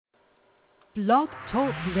Blog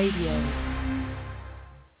Talk Radio.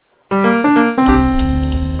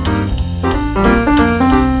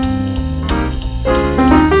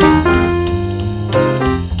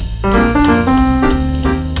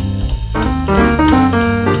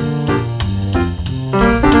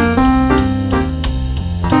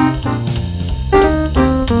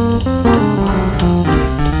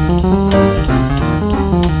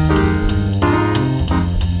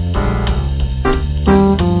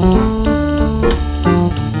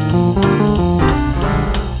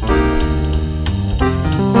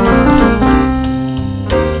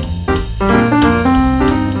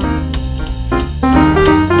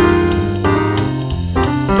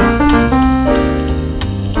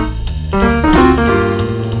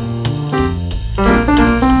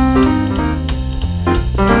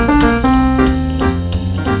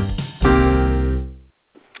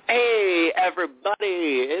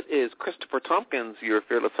 Your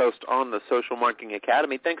fearless host on the Social Marketing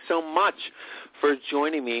Academy. Thanks so much for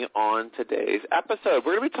joining me on today's episode.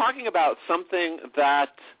 We're going to be talking about something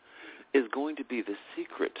that is going to be the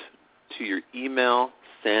secret to your email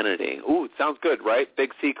sanity. Ooh, it sounds good, right?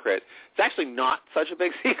 Big secret. It's actually not such a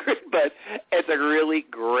big secret, but it's a really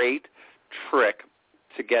great trick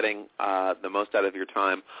to getting the most out of your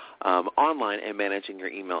time online and managing your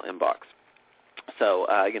email inbox. So,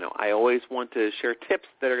 I always want to share tips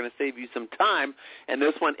that are going to save you some time, and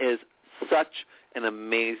this one is such an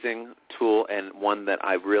amazing tool and one that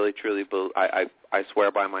I really, truly I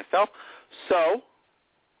swear by myself. So,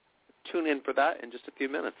 tune in for that in just a few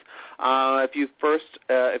minutes. If you're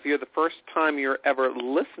the first time you're ever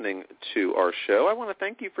listening to our show, I want to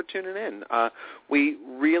thank you for tuning in. We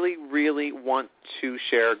really, really want to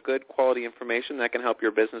share good quality information that can help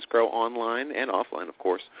your business grow online and offline, of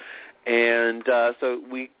course. And so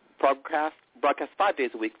we broadcast 5 days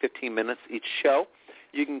a week, 15 minutes each show.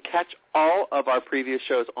 You can catch all of our previous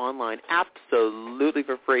shows online absolutely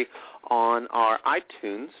for free on our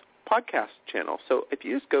iTunes podcast channel. So if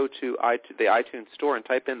you just go to the iTunes store and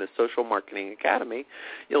type in the Social Marketing Academy,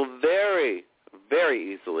 you'll very,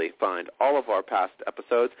 very easily find all of our past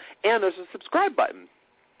episodes, and there's a subscribe button.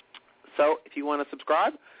 So if you want to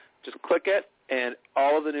subscribe, just click it, and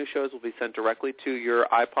all of the new shows will be sent directly to your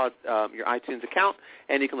your iTunes account,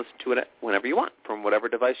 and you can listen to it whenever you want from whatever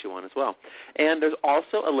device you want as well. And there's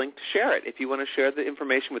also a link to share it. If you want to share the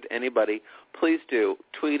information with anybody, please do.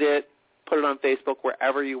 Tweet it, put it on Facebook,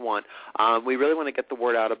 wherever you want. We really want to get the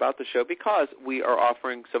word out about the show because we are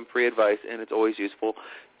offering some free advice, and it's always useful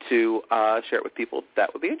to share it with people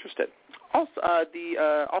that would be interested. Also, I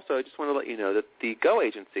just want to let you know that the Go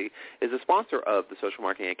Agency is a sponsor of the Social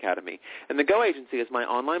Marketing Academy. And the Go Agency is my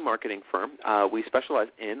online marketing firm. We specialize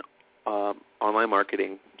in online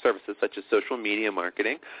marketing services such as social media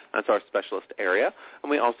marketing. That's our specialist area. And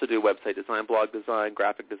we also do website design, blog design,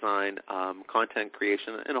 graphic design, content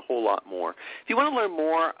creation, and a whole lot more. If you want to learn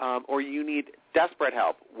more or you need desperate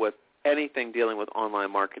help with anything dealing with online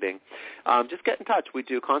marketing, just get in touch. We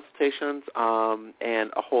do consultations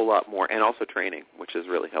and a whole lot more, and also training, which is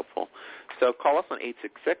really helpful. So call us on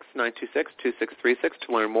 866-926-2636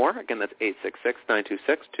 to learn more. Again, that's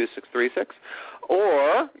 866-926-2636.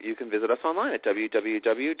 Or you can visit us online at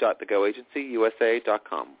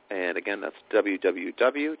www.thegoagencyusa.com. And again, that's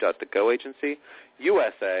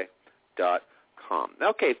www.thegoagencyusa.com.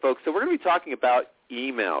 Okay, folks, so we're going to be talking about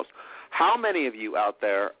emails. How many of you out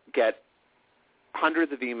there get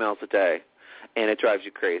hundreds of emails a day, and it drives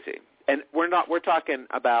you crazy? And we're talking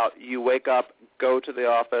about you wake up, go to the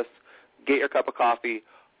office, get your cup of coffee,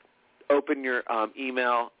 open your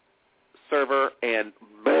email server, and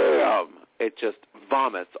bam, it just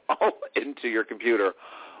vomits all into your computer.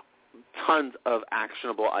 Tons of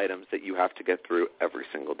actionable items that you have to get through every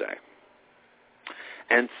single day.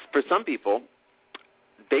 And for some people,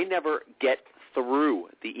 they never get through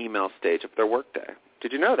the email stage of their workday.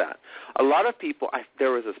 Did you know that? A lot of people,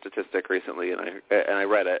 there was a statistic recently, and I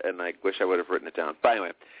read it, and I wish I would have written it down. But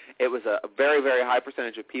anyway, it was a very, very high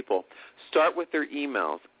percentage of people start with their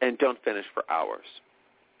emails and don't finish for hours.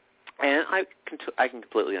 And I can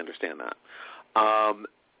completely understand that.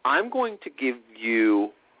 I'm going to give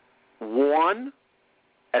you one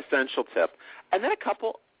essential tip, and then a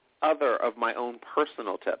couple other of my own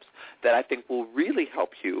personal tips that I think will really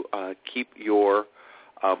help you keep your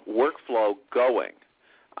workflow going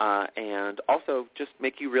and also just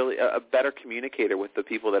make you really a better communicator with the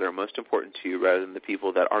people that are most important to you rather than the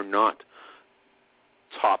people that are not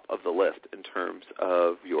top of the list in terms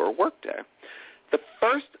of your workday. The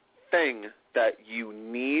first thing that you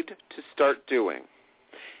need to start doing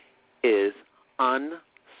is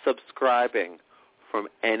unsubscribing from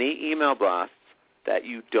any email blasts that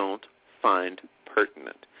you don't find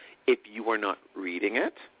pertinent. If you are not reading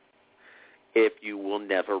it, if you will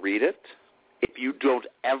never read it, if you don't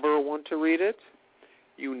ever want to read it,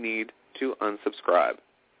 you need to unsubscribe.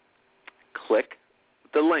 Click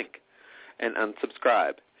the link and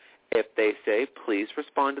unsubscribe. If they say, please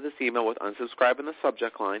respond to this email with unsubscribe in the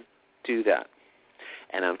subject line, do that.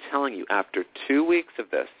 And I'm telling you, after 2 weeks of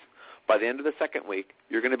this, by the end of the second week,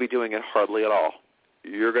 you're going to be doing it hardly at all.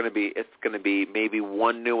 It's going to be maybe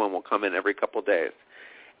one new one will come in every couple of days.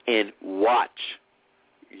 And watch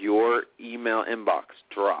your email inbox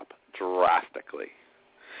drop drastically.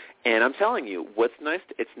 And I'm telling you, it's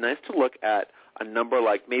nice to look at a number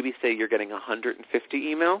like maybe say you're getting 150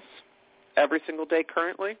 emails every single day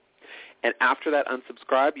currently, and after that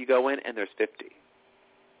unsubscribe, you go in and there's 50.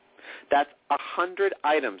 That's 100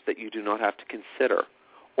 items that you do not have to consider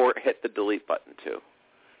or hit the delete button to.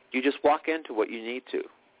 You just walk into what you need to,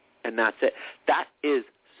 and that's it. That is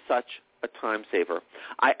such a time saver.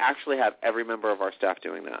 I actually have every member of our staff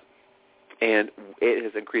doing that, and it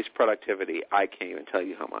has increased productivity. I can't even tell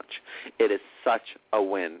you how much. It is such a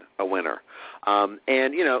winner. And,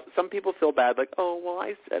 some people feel bad, like, oh, well,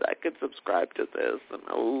 I said I could subscribe to this, and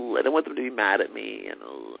I don't want them to be mad at me. And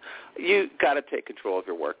you got to take control of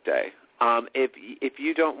your work day. If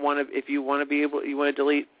you want to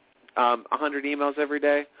delete 100 emails every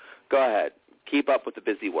day, go ahead. Keep up with the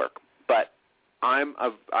busy work. But I'm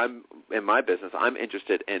in my business, I'm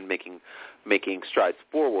interested in making strides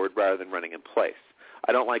forward rather than running in place.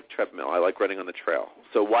 I don't like treadmill. I like running on the trail.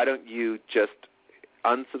 So why don't you just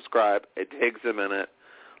unsubscribe? It takes a minute.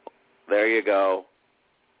 There you go.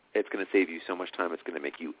 It's going to save you so much time. It's going to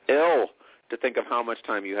make you ill to think of how much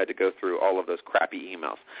time you had to go through all of those crappy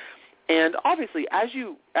emails. And obviously,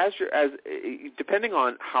 depending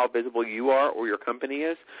on how visible you are or your company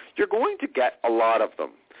is, you're going to get a lot of them.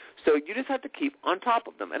 So you just have to keep on top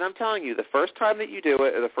of them. And I'm telling you, the first time that you do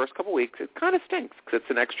it, or the first couple weeks, it kind of stinks because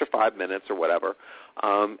it's an extra 5 minutes or whatever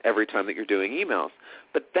every time that you're doing emails.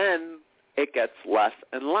 But then it gets less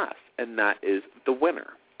and less, and that is the winner.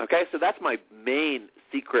 Okay, so that's my main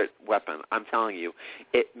secret weapon. I'm telling you,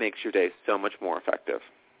 it makes your day so much more effective.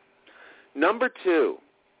 Number 2,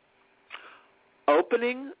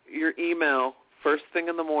 opening your email first thing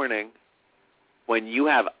in the morning when you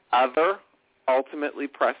have other ultimately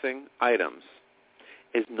pressing items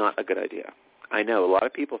is not a good idea. I know a lot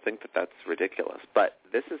of people think that that's ridiculous, but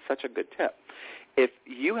this is such a good tip. If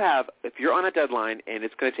you're on a deadline and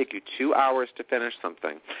it's going to take you 2 hours to finish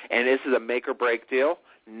something, and this is a make or break deal,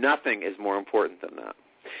 nothing is more important than that.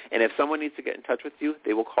 And if someone needs to get in touch with you,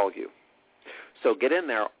 they will call you. So get in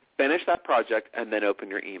there, finish that project, and then open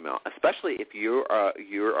your email, especially if you're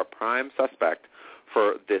a prime suspect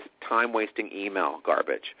for this time-wasting email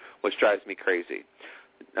garbage, which drives me crazy.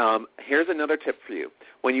 Here's another tip for you.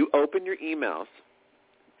 When you open your emails,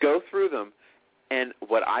 go through them, and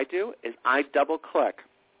what I do is I double-click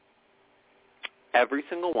every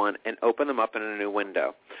single one and open them up in a new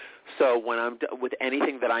window. So when I'm with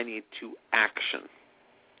anything that I need to action,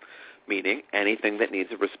 meaning anything that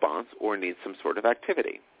needs a response or needs some sort of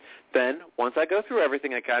activity, then once I go through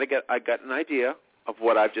everything, I got an idea of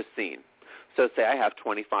what I've just seen. So say I have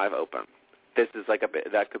 25 open. This is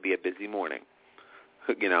that could be a busy morning,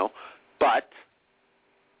 But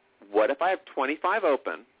what if I have 25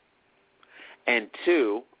 open, and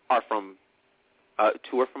two are from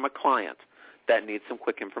a client that needs some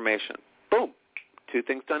quick information? Boom, 2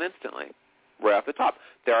 things done instantly, right off the top.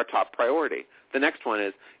 They're our top priority. The next one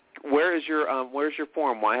is, where's your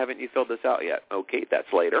form? Why haven't you filled this out yet? Okay,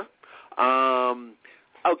 that's later.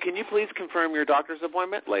 Can you please confirm your doctor's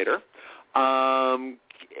appointment? Later. Where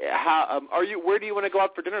do you want to go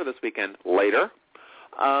out for dinner this weekend? Later.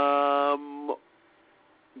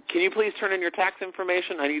 Can you please turn in your tax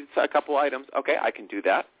information? I need a couple items. Okay, I can do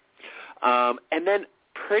that. And then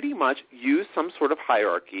pretty much use some sort of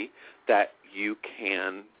hierarchy that you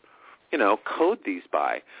can, code these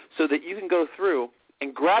by, so that you can go through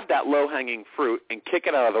and grab that low-hanging fruit and kick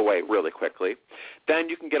it out of the way really quickly. Then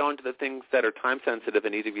you can get on to the things that are time-sensitive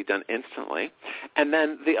and need to be done instantly. And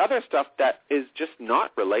then the other stuff that is just not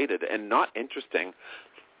related and not interesting,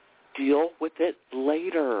 deal with it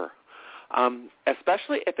later,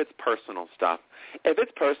 especially if it's personal stuff. If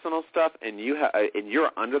it's personal stuff and you're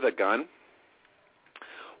under the gun,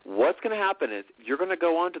 what's going to happen is you're going to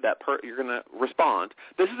go on to that you're going to respond.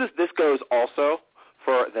 This goes also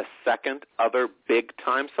for the second other big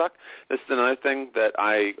time suck. This is another thing that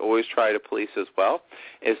I always try to police as well,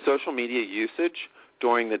 is social media usage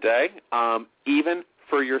during the day, even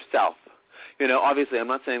for yourself. Obviously I'm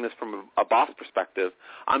not saying this from a boss perspective.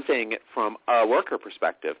 I'm saying it from a worker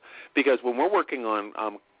perspective, because when we're working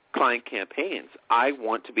on client campaigns. I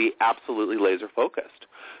want to be absolutely laser focused.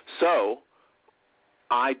 So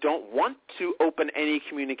I don't want to open any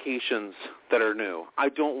communications that are new. I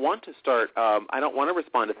don't want to start I don't want to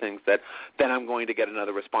respond to things that then I'm going to get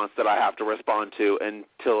another response that I have to respond to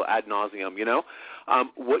until ad nauseum, you know.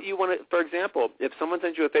 What you want to, for example, if someone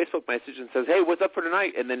sends you a Facebook message and says, hey, what's up for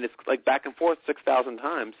tonight, and then it's like back and forth 6,000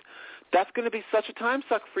 times, that's going to be such a time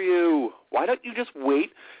suck for you. Why don't you just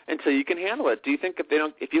wait until you can handle it? Do you think if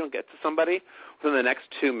you don't get to somebody within the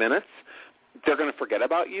next 2 minutes, they're going to forget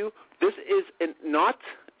about you? This is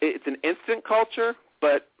it's an instant culture,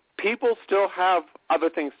 but people still have other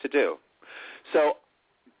things to do. So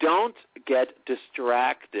don't get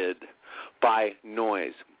distracted by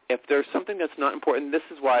noise. If there's something that's not important, this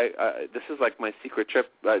is why this is like my secret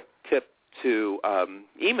tip to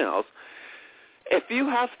emails. If you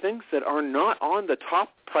have things that are not on the top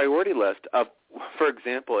priority list of, for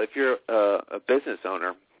example, if you're a business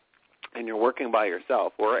owner and you're working by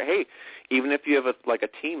yourself, or, hey, even if you have a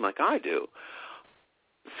team like I do,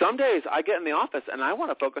 some days I get in the office and I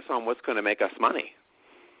want to focus on what's going to make us money.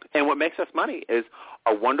 And what makes us money is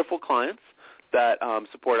our wonderful clients that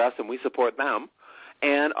support us and we support them,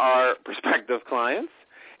 and our prospective clients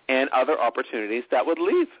and other opportunities that would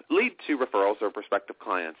lead to referrals or prospective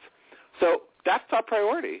clients. So that's top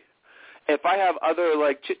priority. If I have other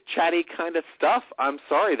like chit-chatty kind of stuff, I'm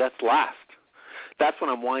sorry, that's last. That's when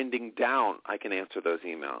I'm winding down, I can answer those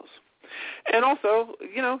emails. And also,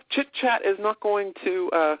 you know, chit-chat is not going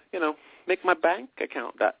to, make my bank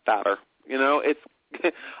account that fatter. You know,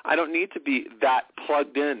 I don't need to be that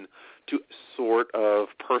plugged in to sort of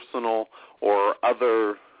personal or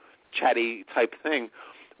other chatty type thing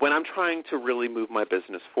when I'm trying to really move my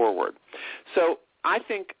business forward. So I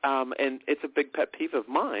think, and it's a big pet peeve of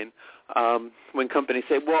mine, when companies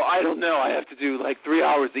say, well, I don't know, I have to do like 3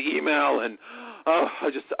 hours of email and,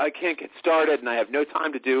 I can't get started and I have no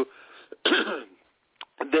time to do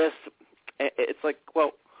this. It's like,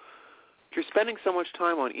 well, if you're spending so much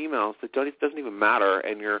time on emails that doesn't even matter,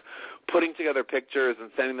 and you're putting together pictures and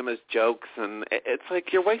sending them as jokes, and it's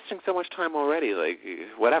like you're wasting so much time already. Like,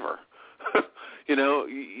 whatever, you know,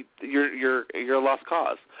 you're a lost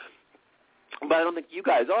cause. But I don't think you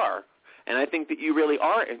guys are, and I think that you really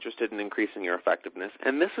are interested in increasing your effectiveness.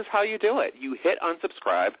 And this is how you do it: you hit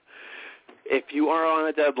unsubscribe. If you are on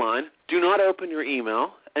a deadline, do not open your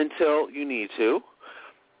email until you need to.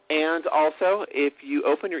 And also, if you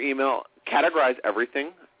open your email, categorize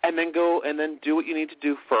everything, and then go and then do what you need to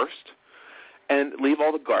do first, and leave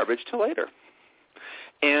all the garbage till later.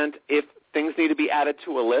 And if things need to be added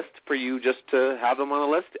to a list for you just to have them on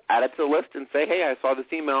a list, add it to the list and say, hey, I saw this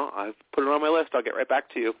email. I've put it on my list. I'll get right back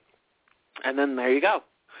to you. And then there you go.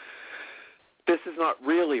 This is not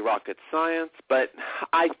really rocket science, but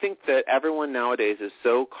I think that everyone nowadays is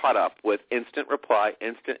so caught up with instant reply,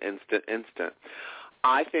 instant.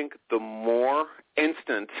 I think the more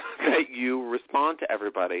instant that you respond to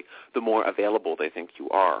everybody, the more available they think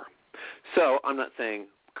you are. So I'm not saying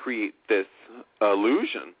create this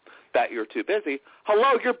illusion that you're too busy.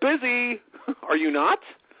 Hello, you're busy. Are you not?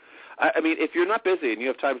 I mean, if you're not busy and you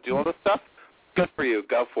have time to do all this stuff, good for you.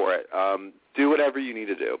 Go for it. Do whatever you need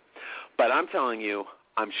to do. But I'm telling you,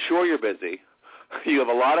 I'm sure you're busy. You have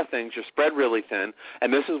a lot of things. You're spread really thin.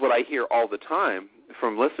 And this is what I hear all the time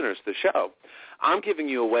from listeners to the show. I'm giving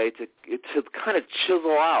you a way to kind of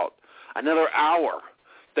chisel out another hour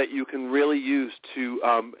that you can really use to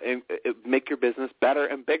make your business better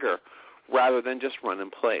and bigger, rather than just run in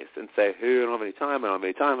place and say, hey, I don't have any time.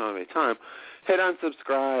 Hit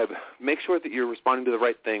unsubscribe. Make sure that you're responding to the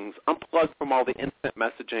right things. Unplug from all the instant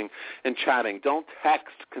messaging and chatting. Don't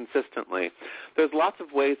text consistently. There's lots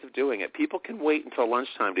of ways of doing it. People can wait until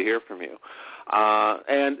lunchtime to hear from you.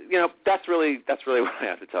 And, you know, that's really what I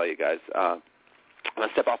have to tell you guys. I'm going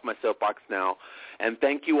to step off my soapbox now, and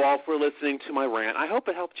thank you all for listening to my rant. I hope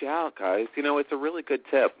it helped you out, guys. You know, it's a really good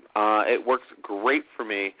tip. It works great for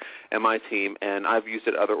me and my team, and I've used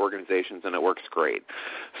it at other organizations, and it works great.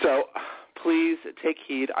 So please take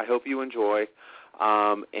heed. I hope you enjoy.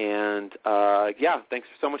 Thanks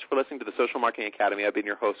so much for listening to the Social Marketing Academy. I've been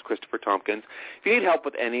your host, Christopher Tompkins. If you need help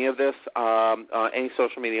with any of this, any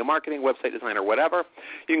social media marketing, website design, or whatever,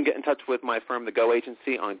 you can get in touch with my firm, The Go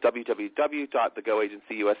Agency, on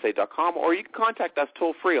www.thegoagencyusa.com, or you can contact us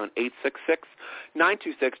toll-free on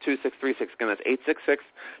 866-926-2636. Again, that's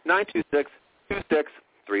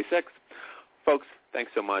 866-926-2636. Folks,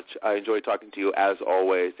 thanks so much. I enjoyed talking to you as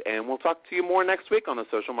always, and we'll talk to you more next week on the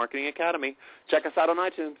Social Marketing Academy. Check us out on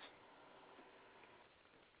iTunes.